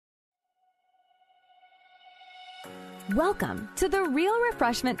Welcome to the Real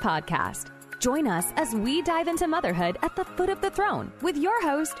Refreshment Podcast. Join us as we dive into motherhood at the foot of the throne with your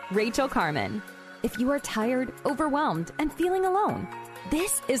host, Rachel Carman. If you are tired, overwhelmed, and feeling alone,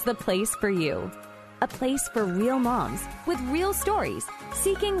 this is the place for you. A place for real moms with real stories,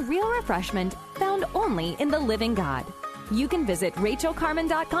 seeking real refreshment found only in the living God. You can visit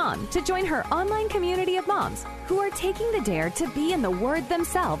rachelcarman.com to join her online community of moms who are taking the dare to be in the Word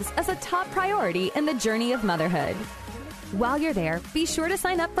themselves as a top priority in the journey of motherhood. While you're there, be sure to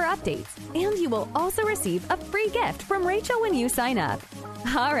sign up for updates, and you will also receive a free gift from Rachel when you sign up.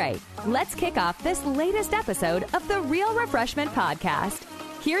 All right, let's kick off this latest episode of the Real Refreshment Podcast.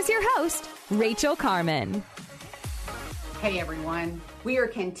 Here's your host, Rachel Carman. Hey everyone, we are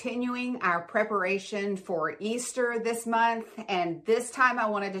continuing our preparation for Easter this month, and this time I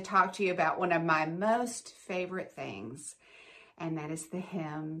wanted to talk to you about one of my most favorite things, and that is the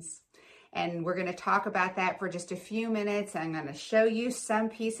hymns. And we're going to talk about that for just a few minutes. I'm going to show you some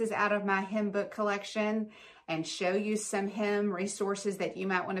pieces out of my hymn book collection and show you some hymn resources that you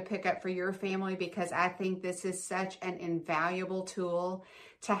might want to pick up for your family, because I think this is such an invaluable tool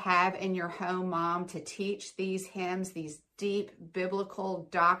to have in your home, Mom, to teach these hymns, these deep biblical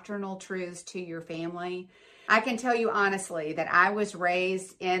doctrinal truths to your family. I can tell you honestly that I was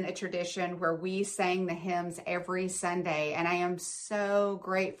raised in a tradition where we sang the hymns every Sunday, and I am so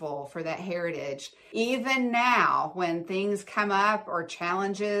grateful for that heritage. Even now, when things come up or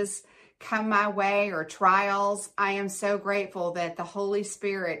challenges come my way or trials, I am so grateful that the Holy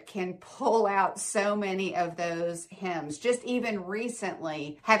Spirit can pull out so many of those hymns. Just even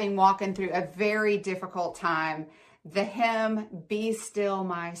recently, having walked through a very difficult time, the hymn, "Be Still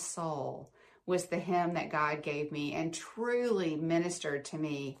My Soul," was the hymn that God gave me and truly ministered to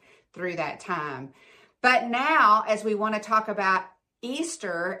me through that time. But now, as we want to talk about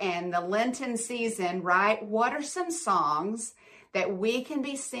Easter and the Lenten season, right? What are some songs that we can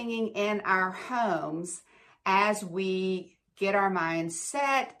be singing in our homes as we get our minds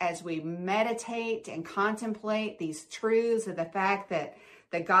set, as we meditate and contemplate these truths of the fact that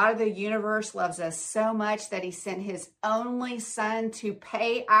the God of the universe loves us so much that he sent his only son to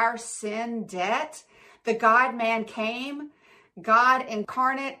pay our sin debt? The God-man came, God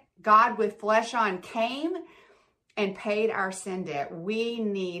incarnate, God with flesh on came and paid our sin debt. We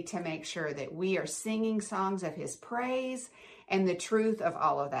need to make sure that we are singing songs of his praise and the truth of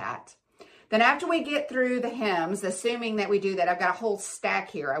all of that. Then after we get through the hymns, assuming that we do that, I've got a whole stack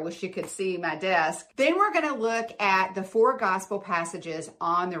here. I wish you could see my desk. Then we're going to look at the 4 gospel passages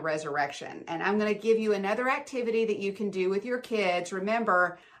on the resurrection. And I'm going to give you another activity that you can do with your kids.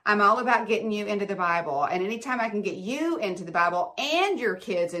 Remember, I'm all about getting you into the Bible. And anytime I can get you into the Bible and your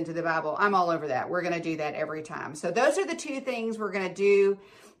kids into the Bible, I'm all over that. We're going to do that every time. So those are the 2 things we're going to do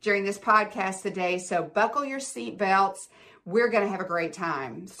during this podcast today. So buckle your seatbelts. We're going to have a great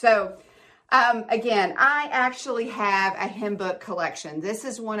time. So again, I actually have a hymn book collection. This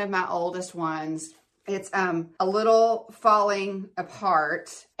is one of my oldest ones. It's a little falling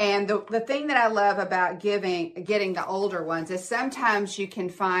apart. And the thing that I love about getting the older ones is sometimes you can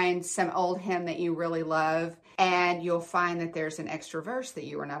find some old hymn that you really love, and you'll find that there's an extra verse that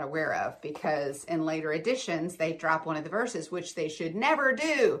you were not aware of, because in later editions, they drop one of the verses, which they should never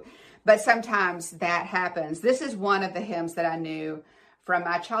do. But sometimes that happens. This is one of the hymns that I knew from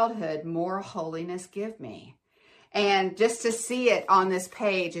my childhood, "More Holiness Give Me." And just to see it on this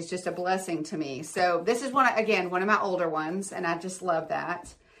page is just a blessing to me. So this is one of my older ones, and I just love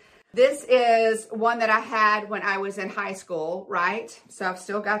that. This is one that I had when I was in high school, right? So I've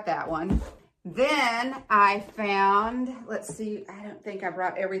still got that one. Then I found, let's see, I don't think I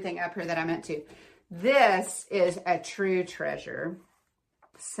brought everything up here that I meant to. This is a true treasure.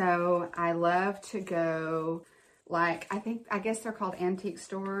 So I love to go, I guess they're called antique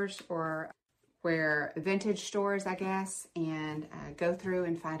stores, or where vintage stores, I guess, and go through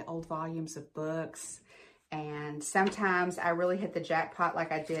and find old volumes of books. And sometimes I really hit the jackpot,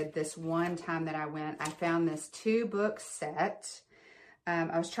 like I did this one time that I went. I found this 2-book set.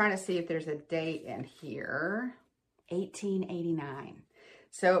 I was trying to see if there's a date in here. 1889.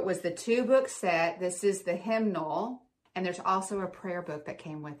 So it was the 2-book set. This is the hymnal. And there's also a prayer book that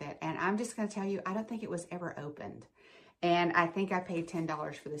came with it. And I'm just going to tell you, I don't think it was ever opened. And I think I paid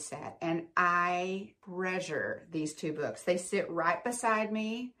 $10 for the set. And I treasure these 2 books. They sit right beside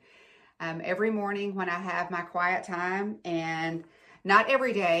me every morning when I have my quiet time. And not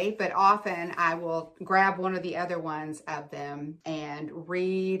every day, but often I will grab one of the other ones of them and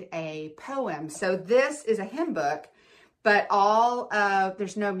read a poem. So this is a hymn book, but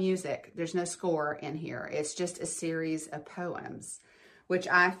there's no music, there's no score in here. It's just a series of poems, which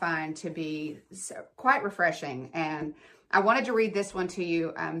I find to be quite refreshing. And I wanted to read this one to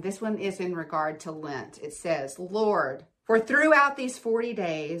you. This one is in regard to Lent. It says, Lord, for throughout these 40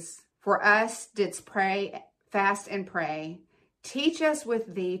 days, for us didst pray, fast and pray. Teach us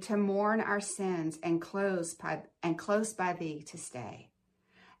with thee to mourn our sins and close by thee to stay.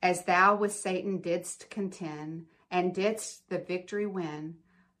 As thou with Satan didst contend and didst the victory win,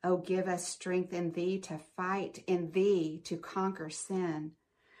 O give us strength in thee to fight, in thee to conquer sin.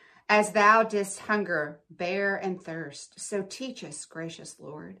 As thou didst hunger, bear, and thirst, so teach us, gracious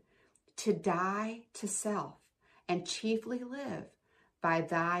Lord, to die to self and chiefly live by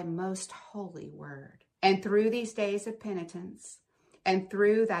thy most holy word. And through these days of penitence, and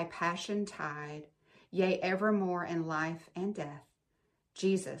through thy passion tide, yea, evermore in life and death,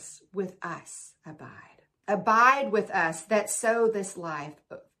 Jesus, with us abide. Abide with us, that so this life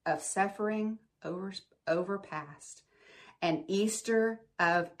of suffering overpast, and Easter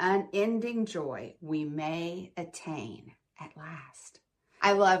of unending joy we may attain at last.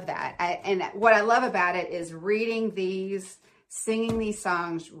 I love that. And what I love about it is reading these, singing these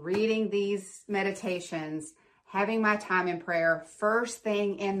songs, reading these meditations, having my time in prayer first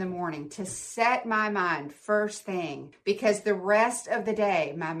thing in the morning to set my mind first thing, because the rest of the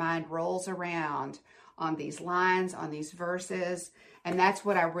day, my mind rolls around on these lines, on these verses. And that's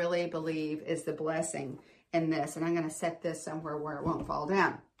what I really believe is the blessing in this. And I'm going to set this somewhere where it won't fall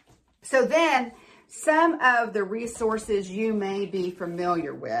down. So then some of the resources you may be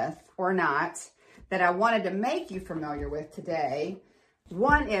familiar with or not that I wanted to make you familiar with today.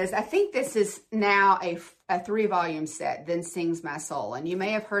 One is, I think this is now a 3-volume set, Then Sings My Soul. And you may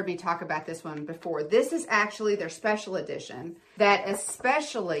have heard me talk about this one before. This is actually their special edition that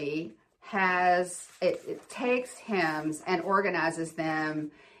especially has, it takes hymns and organizes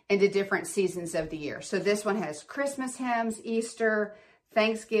them into different seasons of the year. So this one has Christmas hymns, Easter,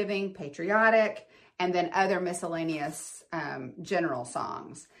 Thanksgiving, patriotic, and then other miscellaneous general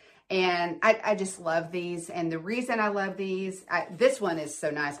songs. And I just love these. And the reason I love these, this one is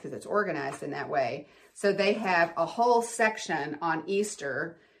so nice because it's organized in that way. So they have a whole section on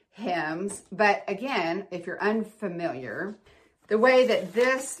Easter hymns. But again, if you're unfamiliar, the way that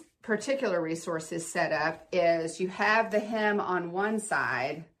this particular resource is set up is you have the hymn on one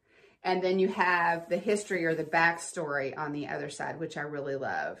side, and then you have the history or the backstory on the other side, which I really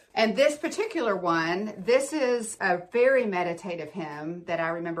love. And this particular one, this is a very meditative hymn that I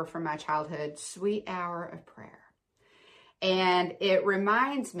remember from my childhood, Sweet Hour of Prayer. And it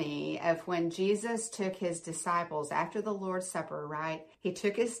reminds me of when Jesus took his disciples after the Lord's Supper, right? He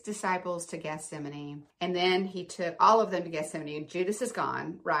took his disciples to Gethsemane, and then he took all of them to Gethsemane. Judas is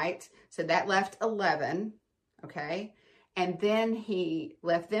gone, right? So that left 11, okay? And then he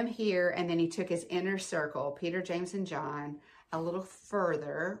left them here, and then he took his inner circle, Peter, James, and John, a little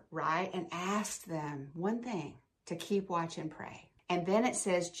further, right? And asked them one thing, to keep watch and pray. And then it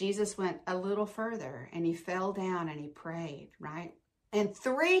says Jesus went a little further and he fell down and he prayed, right? And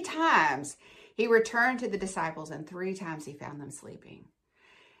 3 times he returned to the disciples, and 3 times he found them sleeping.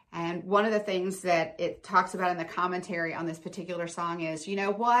 And one of the things that it talks about in the commentary on this particular song is, you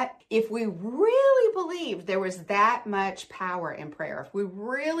know what? If we really believed there was that much power in prayer, if we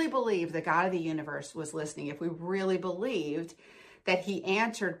really believed the God of the universe was listening, if we really believed that he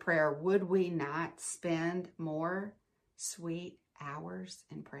answered prayer, would we not spend more sweet hours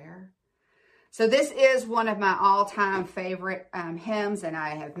in prayer? So this is one of my all-time favorite hymns, and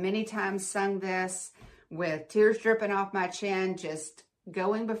I have many times sung this with tears dripping off my chin, just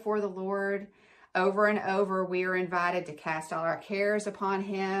going before the Lord over and over. We are invited to cast all our cares upon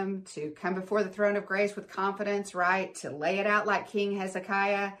him, to come before the throne of grace with confidence, right? To lay it out like King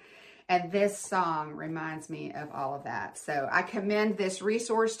Hezekiah. And this song reminds me of all of that. So I commend this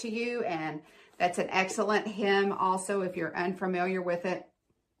resource to you, and that's an excellent hymn also if you're unfamiliar with it.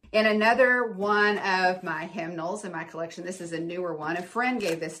 In another one of my hymnals in my collection, this is a newer one. A friend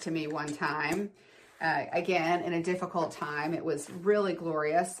gave this to me one time. Again, in a difficult time. It was really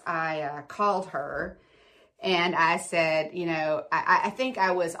glorious. I called her and I said, you know, I think I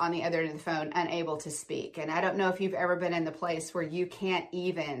was on the other end of the phone, unable to speak. And I don't know if you've ever been in the place where you can't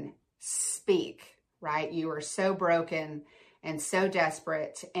even speak, right? You are so broken and so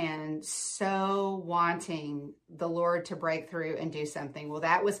desperate and so wanting the Lord to break through and do something. Well,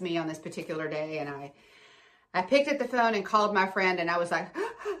 that was me on this particular day. And I picked up the phone and called my friend, and I was like,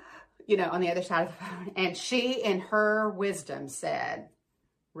 you know, on the other side of the phone. And she, in her wisdom, said,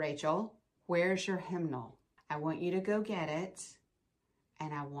 Rachel, where's your hymnal? I want you to go get it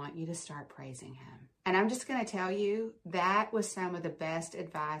and I want you to start praising him. And I'm just going to tell you, that was some of the best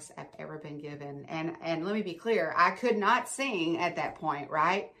advice I've ever been given. And let me be clear, I could not sing at that point,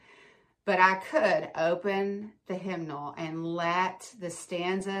 right? But I could open the hymnal and let the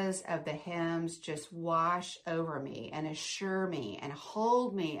stanzas of the hymns just wash over me and assure me and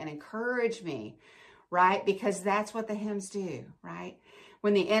hold me and encourage me, right? Because that's what the hymns do, right?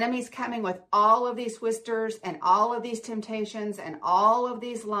 When the enemy's coming with all of these whispers and all of these temptations and all of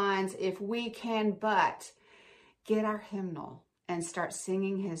these lines, if we can but get our hymnal and start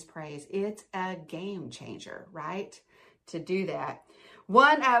singing his praise, it's a game changer, right? To do that.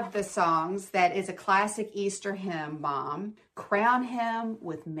 One of the songs that is a classic Easter hymn, Mom, Crown Him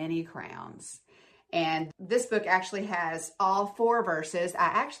with Many Crowns. And this book actually has all 4 verses. I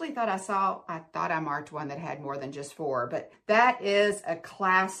actually thought I marked one that had more than just 4, but that is a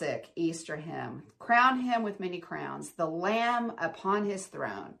classic Easter hymn. Crown him with many crowns, the Lamb upon his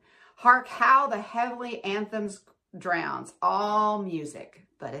throne. Hark how the heavenly anthems drowns, all music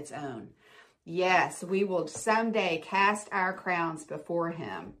but its own. Yes, we will someday cast our crowns before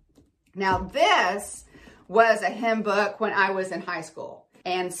him. Now, this was a hymn book when I was in high school.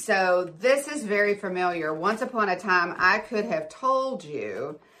 And so this is very familiar. Once upon a time, I could have told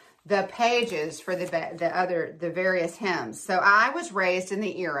you the pages for the various hymns. So I was raised in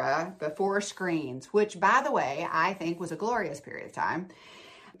the era before screens, which, by the way, I think was a glorious period of time.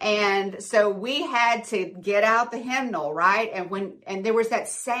 And so we had to get out the hymnal, right? And there was that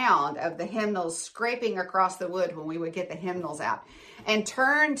sound of the hymnals scraping across the wood when we would get the hymnals out and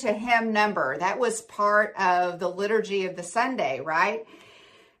turn to hymn number. That was part of the liturgy of the Sunday, right?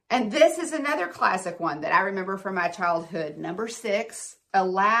 And this is another classic one that I remember from my childhood. Number 6,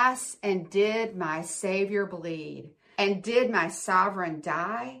 alas, and did my Savior bleed? And did my sovereign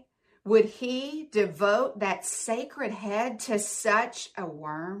die? Would he devote that sacred head to such a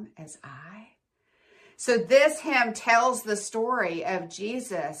worm as I? So this hymn tells the story of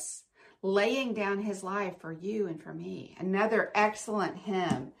Jesus laying down his life for you and for me. Another excellent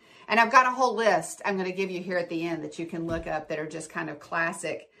hymn. And I've got a whole list I'm going to give you here at the end that you can look up that are just kind of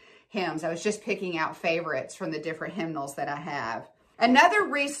classic hymns. I was just picking out favorites from the different hymnals that I have. Another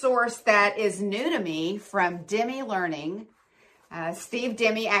resource that is new to me from Demi Learning, Steve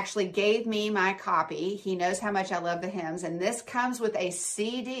Demi actually gave me my copy. He knows how much I love the hymns, and this comes with a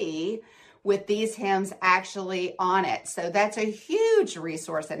CD with these hymns actually on it. So that's a huge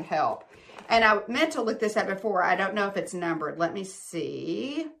resource and help. And I meant to look this up before. I don't know if it's numbered. Let me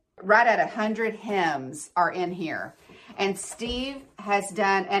see. Right at 100 hymns are in here. And Steve has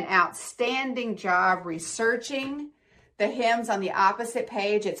done an outstanding job researching the hymns on the opposite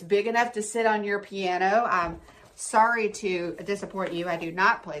page. It's big enough to sit on your piano. I'm sorry to disappoint you. I do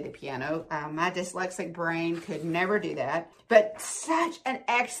not play the piano. My dyslexic brain could never do that. But such an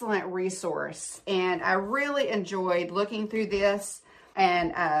excellent resource. And I really enjoyed looking through this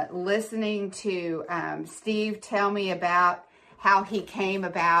and listening to Steve tell me about how he came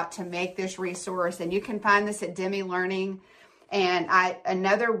about to make this resource. And you can find this at Demi Learning. And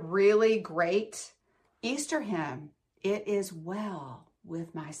another really great Easter hymn, It Is Well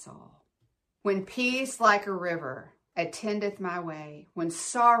With My Soul. When peace like a river attendeth my way, when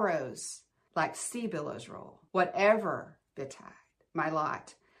sorrows like sea billows roll, whatever betide my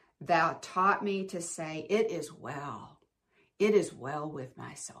lot, thou taught me to say, it is well with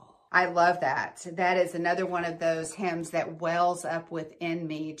my soul. I love that. That is another one of those hymns that wells up within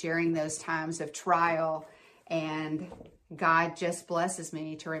me during those times of trial, and God just blesses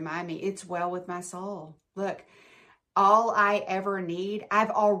me to remind me it's well with my soul. Look, all I ever need, I've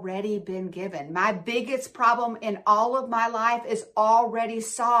already been given. My biggest problem in all of my life is already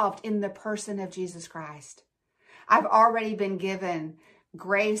solved in the person of Jesus Christ. I've already been given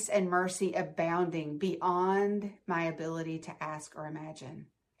grace and mercy abounding beyond my ability to ask or imagine.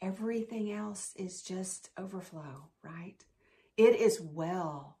 Everything else is just overflow, right? It is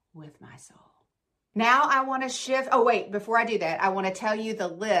well with my soul. Now I want to shift. Oh, wait, before I do that, I want to tell you the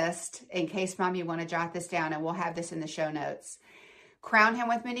list in case, Mom, you want to jot this down, and we'll have this in the show notes. Crown him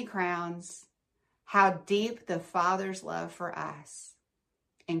with many crowns. How deep the Father's love for us.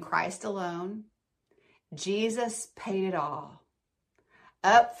 In Christ alone. Jesus paid it all.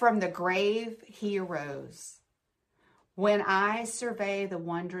 Up from the grave he arose. When I survey the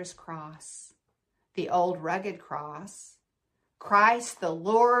wondrous cross, the old rugged cross, Christ the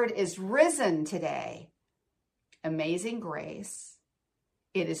Lord is risen today. Amazing grace.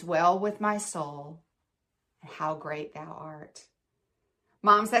 It is well with my soul. And how great thou art.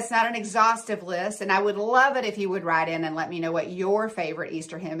 Moms, that's not an exhaustive list, and I would love it if you would write in and let me know what your favorite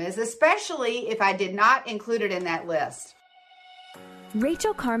Easter hymn is, especially if I did not include it in that list.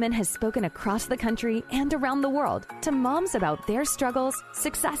 Rachel Carman has spoken across the country and around the world to moms about their struggles,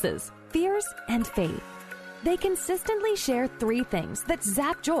 successes, fears, and faith. They consistently share 3 things that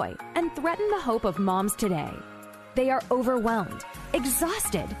zap joy and threaten the hope of moms today. They are overwhelmed,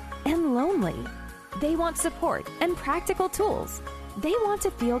 exhausted, and lonely. They want support and practical tools. They want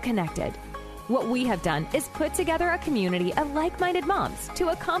to feel connected. What we have done is put together a community of like-minded moms to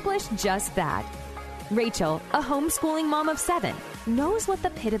accomplish just that. Rachel, a homeschooling mom of 7, knows what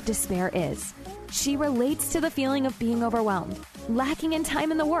the pit of despair is. She relates to the feeling of being overwhelmed, lacking in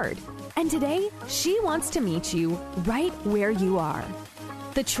time in the Word. And today, she wants to meet you right where you are.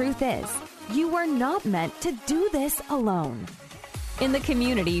 The truth is, you were not meant to do this alone. In the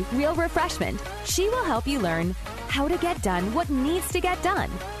community, Real Refreshment, she will help you learn how to get done what needs to get done,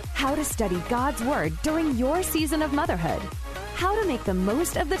 how to study God's Word during your season of motherhood, how to make the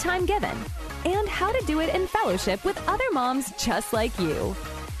most of the time given, and how to do it in fellowship with other moms just like you.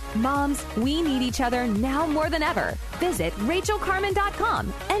 Moms, we need each other now more than ever. Visit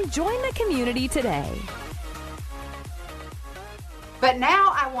RachelCarman.com and join the community today. But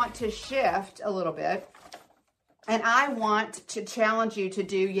now I want to shift a little bit, and I want to challenge you to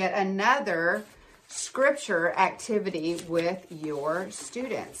do yet another scripture activity with your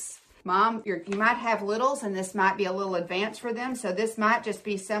students. Mom, you might have littles, and this might be a little advanced for them, so this might just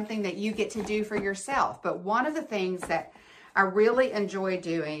be something that you get to do for yourself. But one of the things that I really enjoy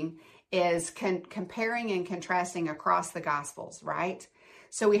doing is comparing and contrasting across the Gospels, right?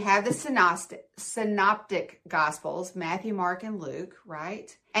 So we have the synoptic Gospels, Matthew, Mark, and Luke,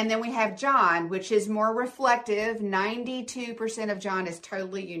 right? And then we have John, which is more reflective. 92% of John is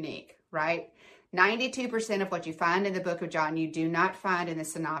totally unique, right? 92% of what you find in the book of John, you do not find in the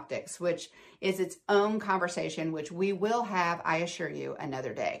synoptics, which is its own conversation, which we will have, I assure you,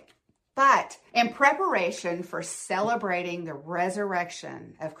 another day. But in preparation for celebrating the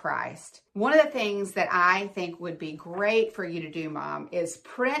resurrection of Christ, one of the things that I think would be great for you to do, Mom, is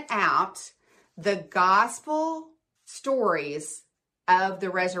print out the gospel stories of the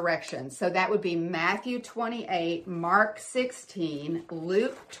resurrection. So that would be Matthew 28, Mark 16,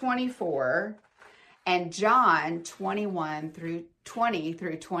 Luke 24, and John 21 through 20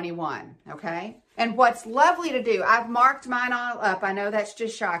 through 21, okay? And what's lovely to do, I've marked mine all up. I know that's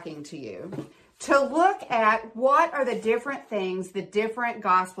just shocking to you. To look at what are the different things the different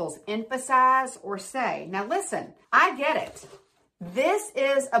gospels emphasize or say. Now listen, I get it. This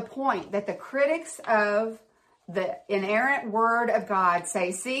is a point that the critics of the inerrant word of God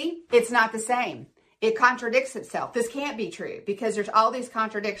say, see, it's not the same. It contradicts itself. This can't be true because there's all these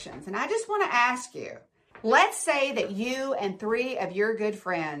contradictions. And I just want to ask you, let's say that you and 3 of your good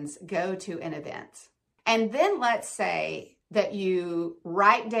friends go to an event. And then let's say that you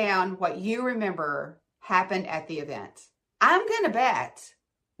write down what you remember happened at the event. I'm going to bet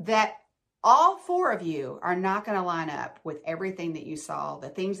that all 4 of you are not going to line up with everything that you saw, the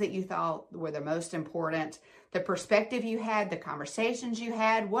things that you thought were the most important, the perspective you had, the conversations you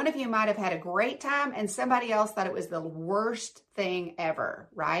had. One of you might have had a great time and somebody else thought it was the worst thing ever,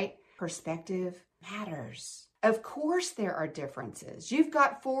 right? Perspective matters. Of course there are differences. You've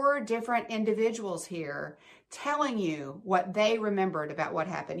got 4 different individuals here telling you what they remembered about what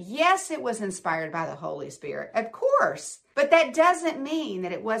happened. Yes, it was inspired by the Holy Spirit, of course, but that doesn't mean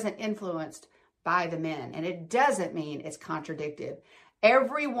that it wasn't influenced by the men, and it doesn't mean it's contradictive.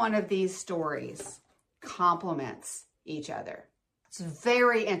 Every one of these stories complements each other. It's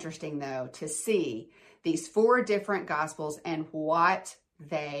very interesting, though, to see these 4 different gospels and what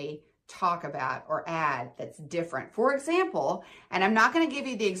they talk about or add that's different. For example, and I'm not going to give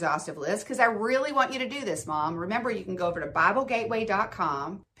you the exhaustive list because I really want you to do this, Mom. Remember, you can go over to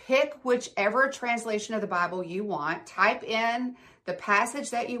BibleGateway.com, pick whichever translation of the Bible you want, type in the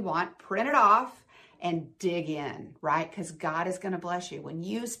passage that you want, print it off, and dig in, right? Because God is going to bless you. When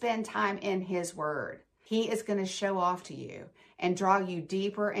you spend time in His Word, He is going to show off to you and draw you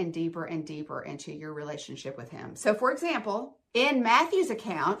deeper and deeper and deeper into your relationship with Him. So, for example, in Matthew's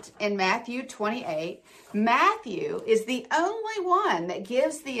account, in Matthew 28, Matthew is the only one that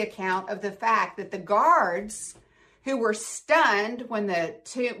gives the account of the fact that the guards who were stunned when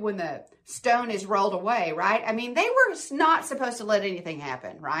the stone is rolled away, right? I mean, they were not supposed to let anything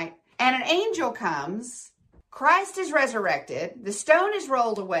happen, right? And an angel comes, Christ is resurrected, the stone is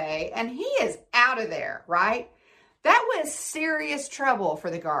rolled away, and He is out of there, right? That was serious trouble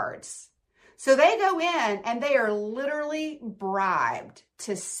for the guards. So they go in and they are literally bribed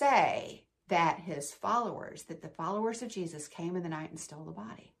to say that the followers of Jesus came in the night and stole the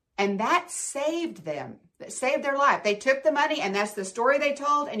body. And that saved them. That saved their life. They took the money, and that's the story they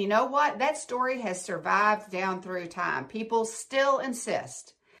told. And you know what? That story has survived down through time. People still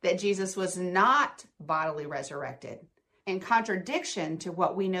insist that Jesus was not bodily resurrected, in contradiction to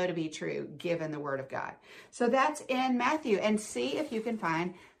what we know to be true given the Word of God. So that's in Matthew. And see if you can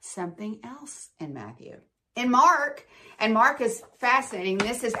find something else in Matthew. In Mark, and Mark is fascinating.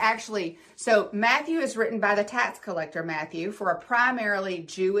 This is actually, so Matthew is written by the tax collector Matthew for a primarily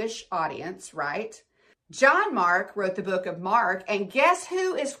Jewish audience, right? John Mark wrote the book of Mark, and guess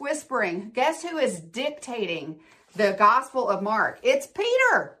who is whispering? Guess who is dictating the Gospel of Mark? It's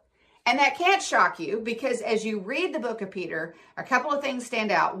Peter. And that can't shock you, because as you read the book of Peter, a couple of things stand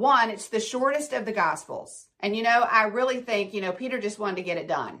out. One, it's the shortest of the Gospels. And I really think, Peter just wanted to get it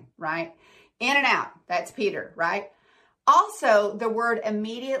done, right? In and out. That's Peter, right? Also, the word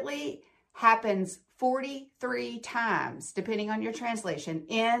immediately happens 43 times, depending on your translation,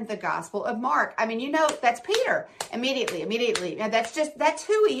 in the Gospel of Mark. I mean, that's Peter. Immediately. Now, that's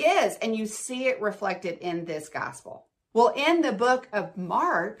who he is. And you see it reflected in this gospel. Well, in the book of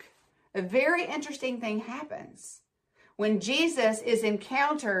Mark, a very interesting thing happens. When Jesus is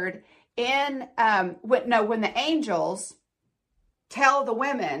encountered when the angels tell the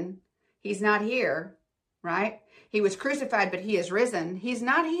women, he's not here, right? He was crucified, but he is risen. He's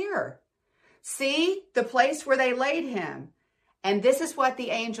not here. See the place where they laid him. And this is what the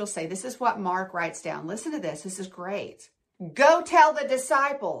angels say. This is what Mark writes down. Listen to this. This is great. Go tell the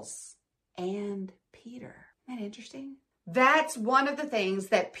disciples and Peter. Isn't that interesting? That's one of the things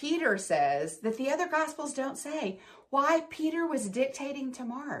that Peter says that the other Gospels don't say. Why Peter was dictating to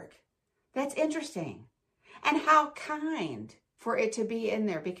Mark. That's interesting. And how kind for it to be in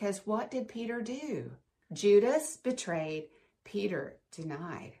there, because what did Peter do? Judas betrayed, Peter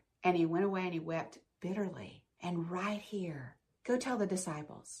denied, and he went away and he wept bitterly. And right here, go tell the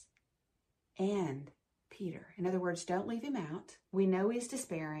disciples and Peter. In other words, don't leave him out. We know he's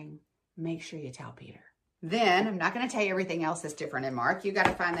despairing. Make sure you tell Peter. Then, I'm not going to tell you everything else that's different in Mark. You got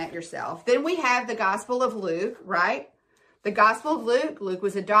to find that yourself. Then we have the Gospel of Luke, right? The Gospel of Luke. Luke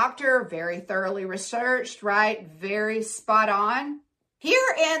was a doctor, very thoroughly researched, right? Very spot on.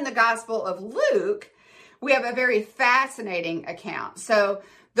 Here in the Gospel of Luke, we have a very fascinating account. So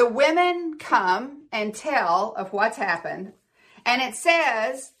the women come and tell of what's happened. And it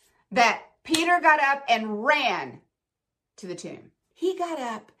says that Peter got up and ran to the tomb. He got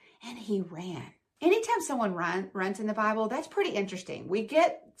up and he ran. Anytime someone runs in the Bible, that's pretty interesting. We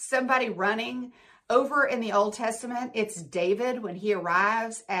get somebody running. Over in the Old Testament, it's David when he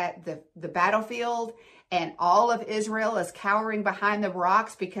arrives at the battlefield and all of Israel is cowering behind the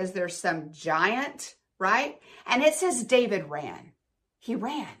rocks because there's some giant, right? And it says David ran. He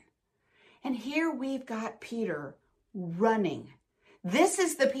ran. And here we've got Peter running. This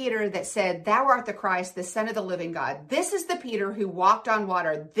is the Peter that said, "Thou art the Christ, the Son of the living God." This is the Peter who walked on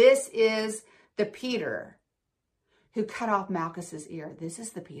water. This is the Peter who cut off Malchus's ear. This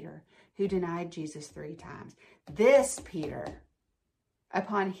is the Peter who denied Jesus 3 times. This Peter,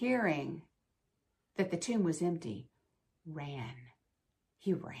 upon hearing that the tomb was empty, ran.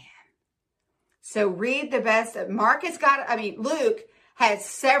 He ran. So read the best. Luke has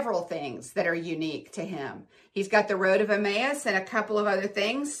several things that are unique to him. He's got the Road of Emmaus and a couple of other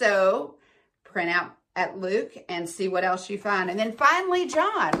things. So print out at Luke and see what else you find. And then finally,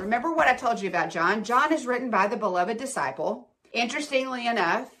 John. Remember what I told you about John? John is written by the beloved disciple. Interestingly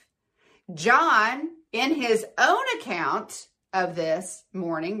enough, John, in his own account of this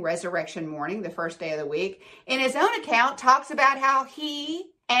morning, resurrection morning, the first day of the week, in his own account talks about how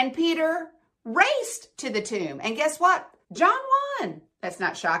he and Peter raced to the tomb. And guess what? John won. That's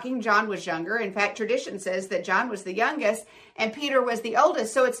not shocking. John was younger. In fact, tradition says that John was the youngest and Peter was the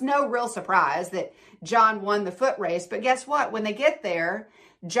oldest. So it's no real surprise that John won the foot race. But guess what? When they get there,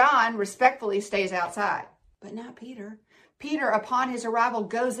 John respectfully stays outside, but not Peter. Peter, upon his arrival,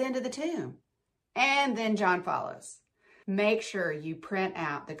 goes into the tomb. And then John follows. Make sure you print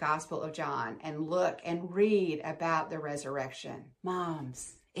out the Gospel of John and look and read about the resurrection.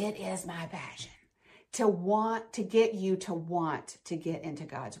 Moms, it is my passion to want to get you to want to get into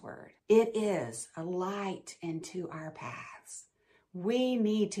God's Word. It is a light into our paths. We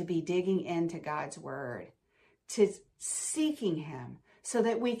need to be digging into God's Word, to seeking Him so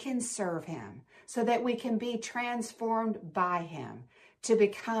that we can serve Him, so that we can be transformed by Him to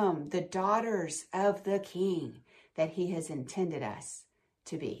become the daughters of the King that He has intended us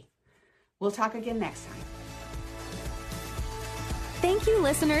to be. We'll talk again next time. Thank you,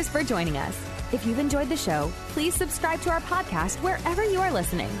 listeners, for joining us. If you've enjoyed the show, please subscribe to our podcast wherever you are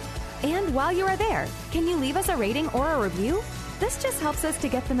listening. And while you are there, can you leave us a rating or a review? This just helps us to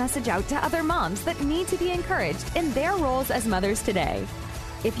get the message out to other moms that need to be encouraged in their roles as mothers today.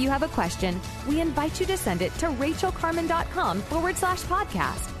 If you have a question, we invite you to send it to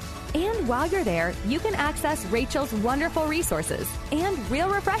rachelcarman.com/podcast. And while you're there, you can access Rachel's wonderful resources and Real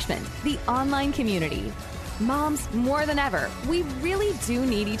Refreshment, the online community. Moms, more than ever, we really do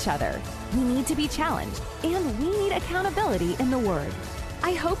need each other. We need to be challenged, and we need accountability in the Word.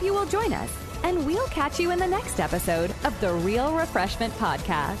 I hope you will join us, and we'll catch you in the next episode of the Real Refreshment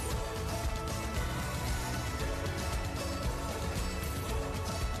Podcast.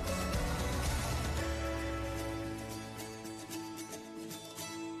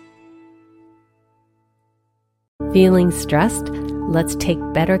 Feeling stressed? Let's take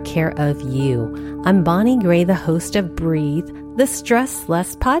better care of you. I'm Bonnie Gray, the host of Breathe, the Stress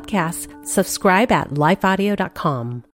Less podcast. Subscribe at lifeaudio.com.